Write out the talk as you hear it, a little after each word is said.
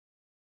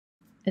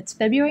It's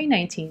February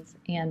 19th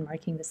and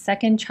marking the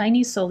second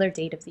Chinese solar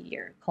date of the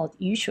year, called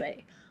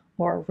Yushui,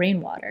 or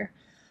rainwater.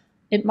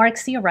 It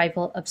marks the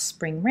arrival of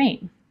spring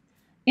rain.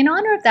 In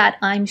honor of that,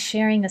 I'm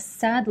sharing a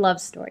sad love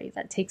story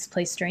that takes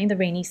place during the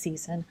rainy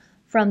season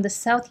from the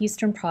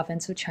southeastern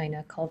province of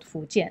China called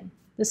Fujian.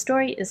 The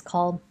story is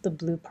called The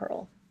Blue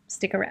Pearl.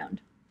 Stick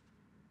around.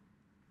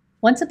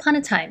 Once upon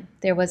a time,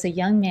 there was a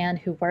young man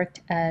who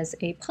worked as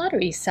a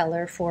pottery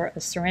seller for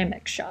a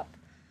ceramic shop.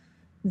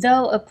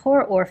 Though a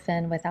poor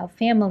orphan without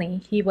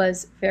family, he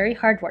was very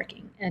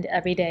hardworking and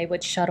every day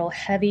would shuttle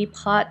heavy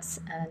pots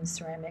and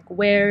ceramic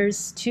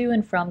wares to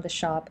and from the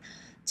shop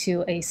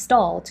to a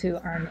stall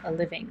to earn a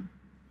living.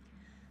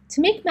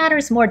 To make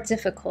matters more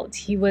difficult,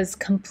 he was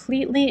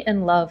completely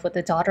in love with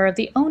the daughter of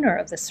the owner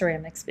of the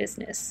ceramics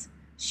business.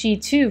 She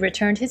too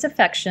returned his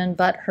affection,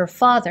 but her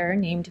father,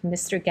 named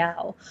Mr.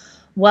 Gao,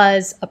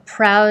 was a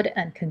proud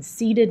and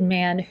conceited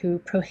man who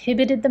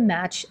prohibited the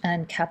match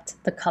and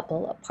kept the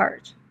couple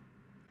apart.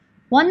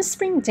 One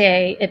spring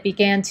day, it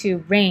began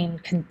to rain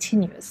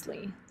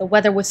continuously. The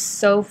weather was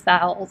so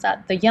foul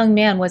that the young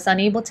man was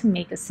unable to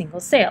make a single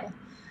sale.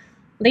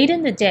 Late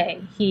in the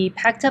day, he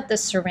packed up the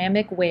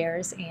ceramic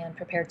wares and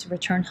prepared to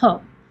return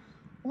home.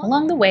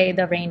 Along the way,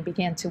 the rain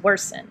began to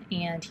worsen,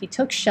 and he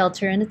took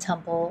shelter in a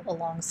temple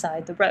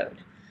alongside the road.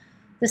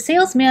 The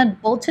salesman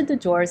bolted the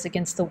doors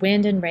against the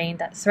wind and rain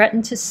that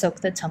threatened to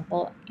soak the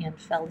temple and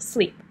fell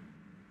asleep.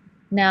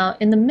 Now,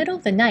 in the middle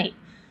of the night,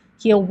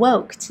 he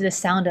awoke to the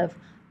sound of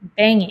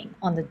banging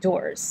on the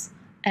doors,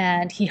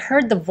 and he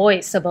heard the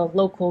voice of a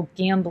local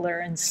gambler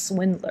and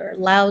swindler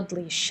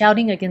loudly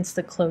shouting against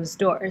the closed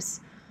doors.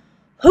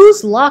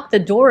 "Who's locked the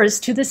doors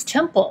to this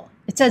temple?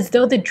 It's as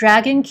though the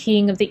Dragon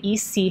King of the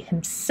East Sea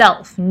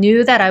himself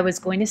knew that I was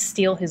going to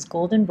steal his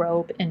golden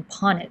robe and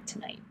pawn it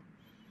tonight."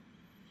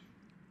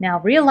 Now,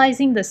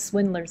 realizing the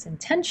swindler's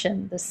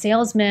intention, the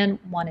salesman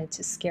wanted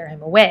to scare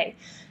him away,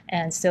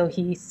 and so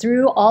he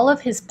threw all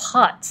of his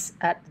pots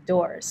at the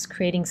doors,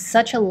 creating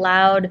such a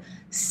loud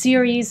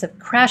series of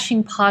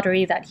crashing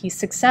pottery that he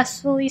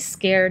successfully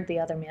scared the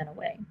other man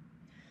away.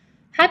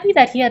 Happy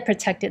that he had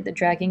protected the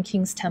Dragon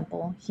King's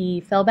temple,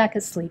 he fell back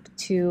asleep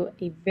to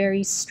a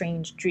very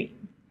strange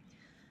dream.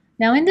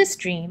 Now, in this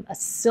dream, a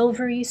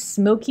silvery,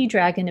 smoky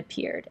dragon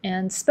appeared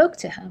and spoke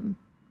to him.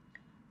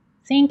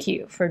 "Thank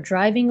you for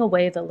driving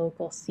away the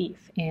local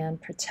thief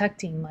and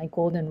protecting my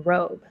golden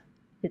robe,"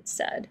 it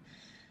said.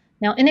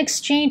 "Now, in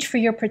exchange for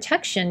your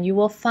protection, you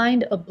will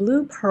find a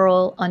blue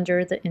pearl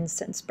under the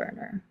incense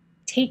burner.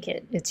 Take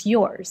it, it's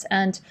yours,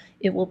 and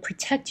it will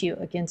protect you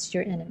against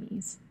your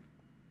enemies."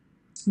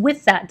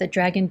 With that, the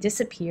dragon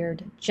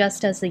disappeared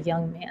just as the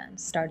young man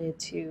started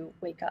to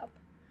wake up.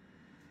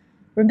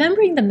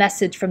 Remembering the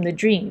message from the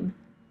dream,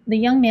 the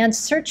young man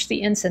searched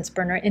the incense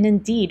burner and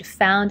indeed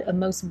found a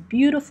most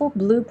beautiful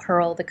blue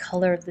pearl the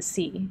color of the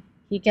sea.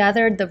 He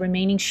gathered the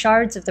remaining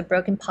shards of the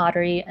broken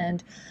pottery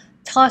and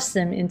tossed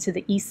them into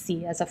the East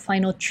Sea as a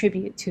final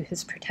tribute to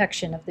his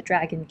protection of the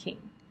Dragon King.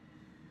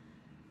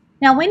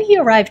 Now, when he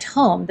arrived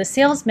home, the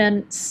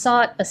salesman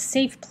sought a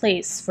safe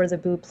place for the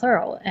blue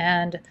pearl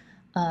and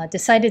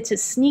decided to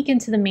sneak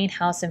into the main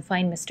house and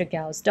find Mr.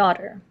 Gao's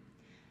daughter.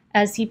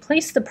 As he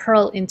placed the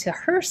pearl into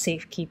her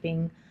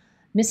safekeeping,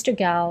 Mr.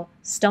 Gao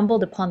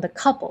stumbled upon the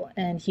couple,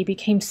 and he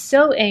became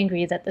so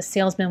angry that the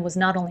salesman was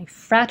not only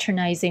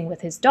fraternizing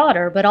with his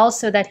daughter, but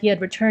also that he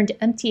had returned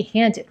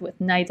empty-handed with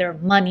neither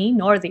money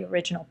nor the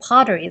original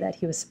pottery that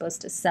he was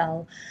supposed to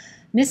sell.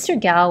 Mr.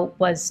 Gao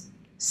was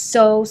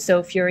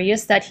so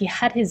furious that he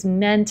had his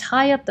men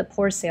tie up the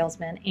poor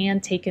salesman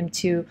and take him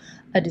to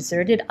a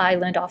deserted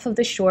island off of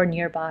the shore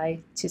nearby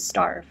to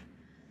starve.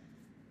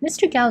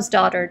 Mr. Gao's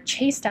daughter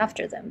chased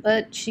after them,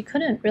 but she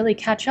couldn't really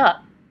catch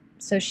up.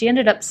 So she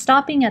ended up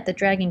stopping at the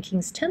Dragon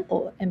King's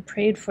temple and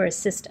prayed for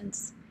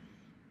assistance.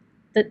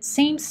 The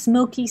same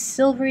smoky,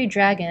 silvery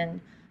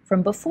dragon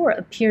from before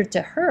appeared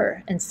to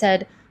her and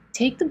said,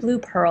 "Take the blue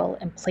pearl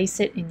and place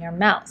it in your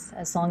mouth.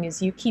 As long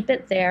as you keep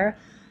it there,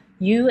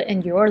 you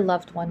and your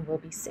loved one will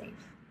be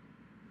safe."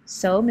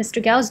 So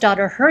Mr. Gao's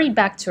daughter hurried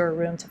back to her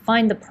room to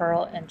find the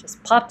pearl and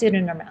just popped it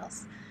in her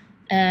mouth.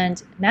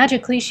 And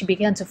magically she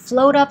began to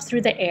float up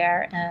through the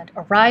air and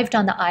arrived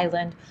on the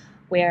island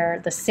where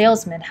the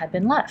salesman had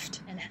been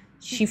left. And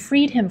she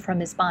freed him from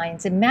his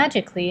binds and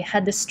magically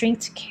had the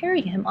strength to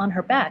carry him on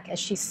her back as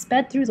she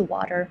sped through the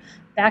water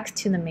back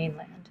to the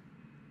mainland.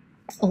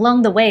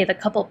 Along the way, the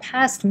couple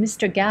passed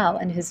Mr. Gao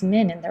and his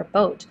men in their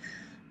boat.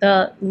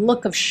 The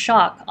look of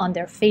shock on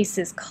their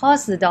faces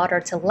caused the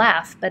daughter to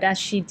laugh, but as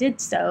she did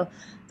so,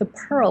 the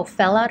pearl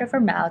fell out of her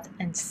mouth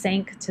and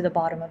sank to the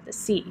bottom of the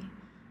sea.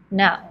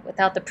 Now,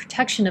 without the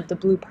protection of the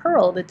blue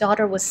pearl, the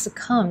daughter was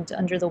succumbed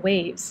under the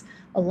waves,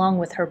 along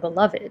with her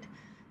beloved.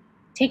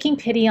 Taking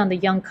pity on the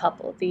young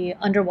couple, the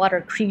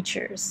underwater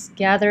creatures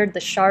gathered the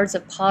shards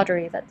of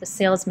pottery that the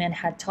salesman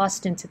had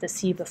tossed into the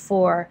sea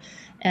before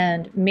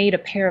and made a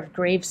pair of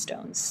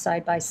gravestones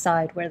side by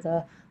side where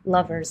the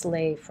lovers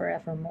lay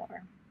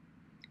forevermore.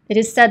 It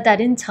is said that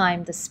in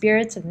time, the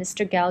spirits of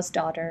Mr. Gao's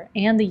daughter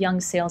and the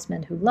young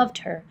salesman who loved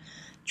her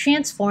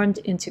transformed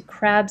into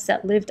crabs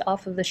that lived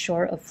off of the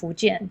shore of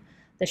Fujian,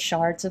 the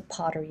shards of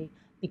pottery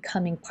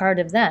becoming part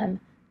of them,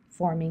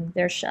 forming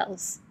their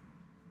shells.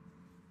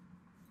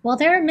 While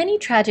there are many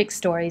tragic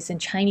stories in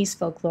Chinese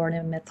folklore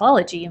and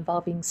mythology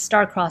involving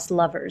star-crossed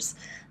lovers,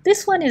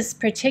 this one is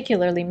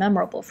particularly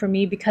memorable for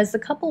me because the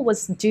couple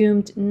was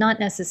doomed not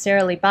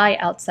necessarily by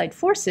outside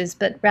forces,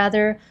 but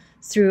rather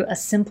through a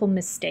simple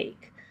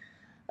mistake.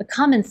 A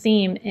common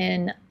theme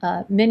in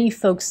many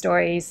folk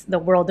stories the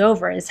world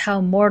over is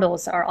how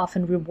mortals are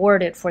often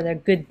rewarded for their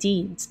good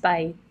deeds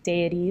by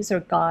deities or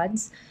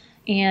gods.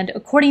 And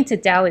according to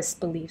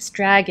Taoist beliefs,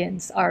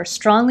 dragons are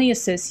strongly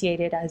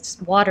associated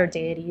as water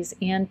deities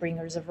and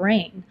bringers of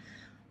rain.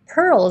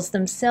 Pearls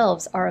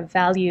themselves are a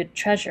valued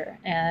treasure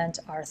and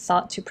are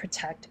thought to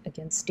protect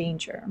against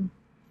danger.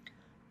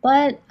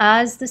 But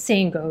as the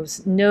saying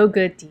goes, no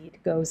good deed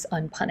goes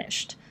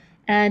unpunished.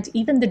 And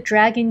even the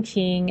Dragon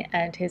King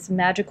and his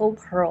magical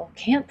pearl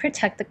can't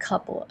protect the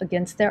couple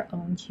against their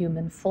own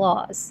human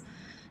flaws.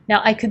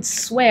 Now, I could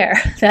swear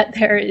that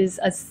there is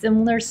a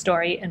similar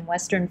story in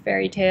Western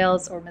fairy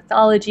tales or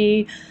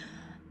mythology,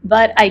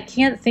 but I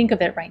can't think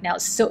of it right now.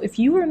 So if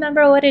you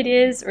remember what it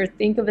is or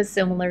think of a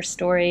similar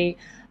story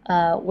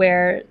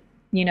where,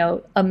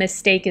 a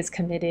mistake is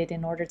committed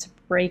in order to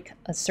break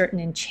a certain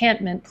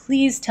enchantment,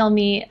 please tell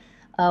me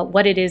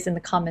what it is in the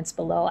comments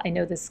below. I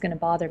know this is going to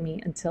bother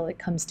me until it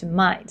comes to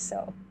mind.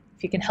 So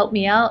if you can help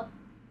me out,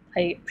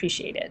 I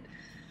appreciate it.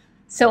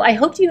 So I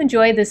hope you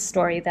enjoy this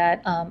story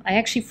that I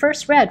actually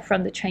first read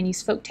from the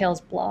Chinese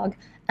Folktales blog,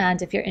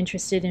 and if you're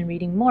interested in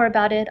reading more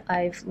about it,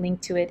 I've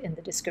linked to it in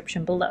the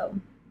description below.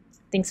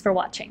 Thanks for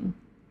watching.